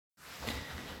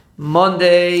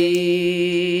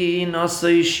Monday,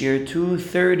 Shiur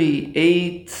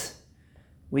 238.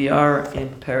 We are in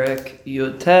Perek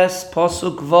Yutes,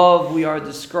 Pasuk Vav. We are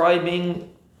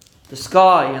describing the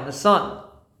sky and the sun.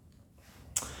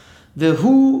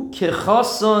 Vehu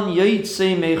kechasan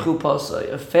yaitse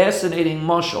mechupasai, a fascinating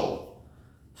mashal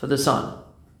for the sun.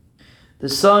 The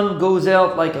sun goes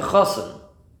out like a chasan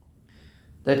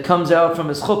that comes out from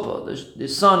his chuppah. The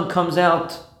sun comes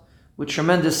out with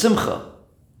tremendous simcha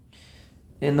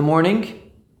in the morning,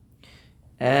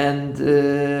 and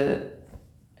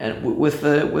with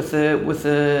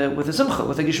a simcha,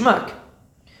 with a gishmak.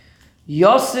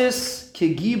 Yasis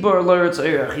kegibar l'eretz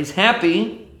erech. He's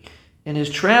happy in his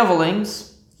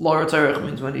travelings. L'eretz erech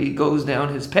means when he goes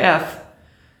down his path,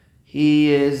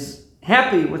 he is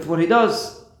happy with what he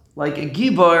does, like a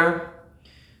gibar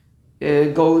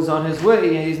goes on his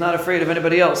way, and he's not afraid of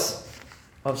anybody else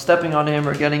of stepping on him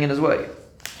or getting in his way.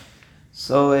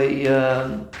 So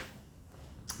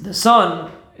the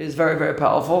sun is very, very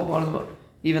powerful.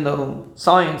 Even though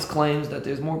science claims that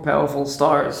there's more powerful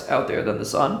stars out there than the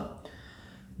sun,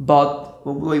 but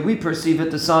the way we perceive it,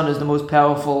 the sun is the most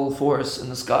powerful force in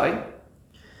the sky,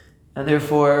 and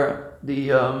therefore the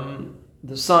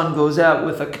sun goes out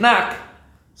with a knack,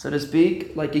 so to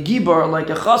speak, like a gibar, like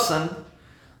a chasan.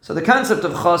 So the concept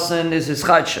of chasan is his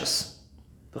chadshus.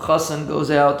 The chasan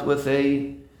goes out with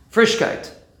a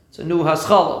frischkeit. It's a new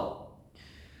haschala.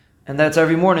 And that's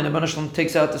every morning. The Rebbeinu Shalom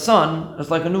takes out the sun. It's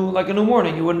like a new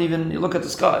morning. You look at the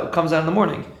sky. It comes out in the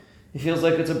morning. It feels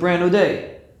like it's a brand new day.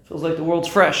 It feels like the world's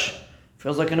fresh. It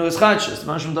feels like a new eschadshus. The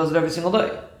Rebbeinu Shalom does it every single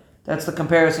day. That's the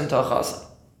comparison to a chasan.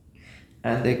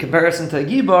 And the comparison to a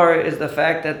gibar is the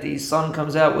fact that the sun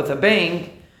comes out with a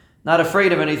bang, not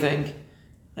afraid of anything,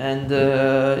 and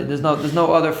there's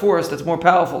no other force that's more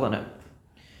powerful than it.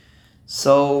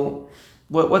 So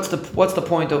what's the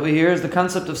point over here is the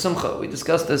concept of simcha. We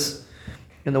discussed this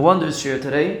in the Wonders Shiur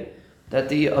today, that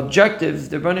the objective,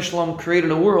 the Rebbeinu Shalom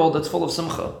created a world that's full of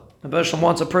simcha. The Rebbeinu Shalom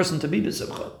wants a person to be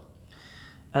b'simcha.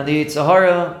 And the Yetzer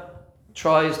Hara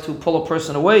tries to pull a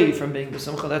person away from being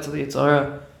b'simcha. That's how the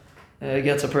Yetzer Hara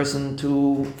gets a person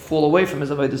to fall away from his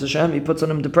avodas Hashem. He puts on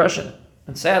him depression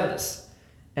and sadness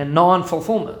and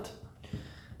non-fulfillment.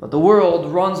 But the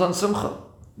world runs on simcha.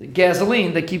 The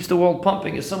gasoline that keeps the world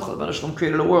pumping is simcha. The Rebbeinu Shalom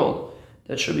created a world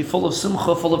that should be full of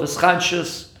simcha, full of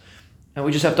eschadshus, and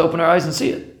we just have to open our eyes and see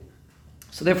it.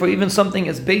 So therefore, even something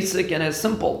as basic and as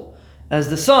simple as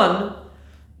the sun,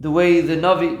 the way David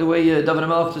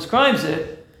HaMelech describes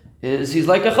it, is he's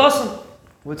like a chasan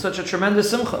with such a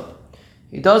tremendous simcha.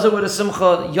 He does it with a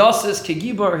simcha. Yasis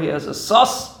kegibar. He has a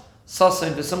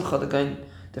sasain v'simcha. The guy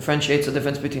differentiates the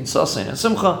difference between sasain and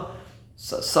simcha.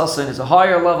 Sasain is a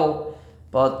higher level.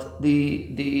 But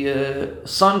the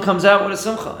sun comes out with a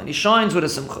simcha, and he shines with a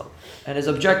simcha, and his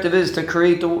objective is to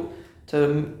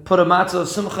to put a matzah of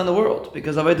simcha in the world,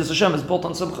 because avodas Hashem is built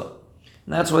on simcha,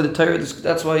 and that's why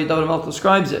that's why David HaMelech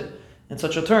describes it in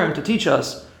such a term to teach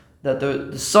us that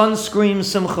the sun screams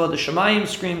simcha, the shemayim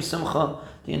screams simcha,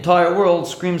 the entire world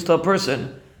screams to a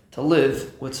person to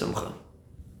live with simcha.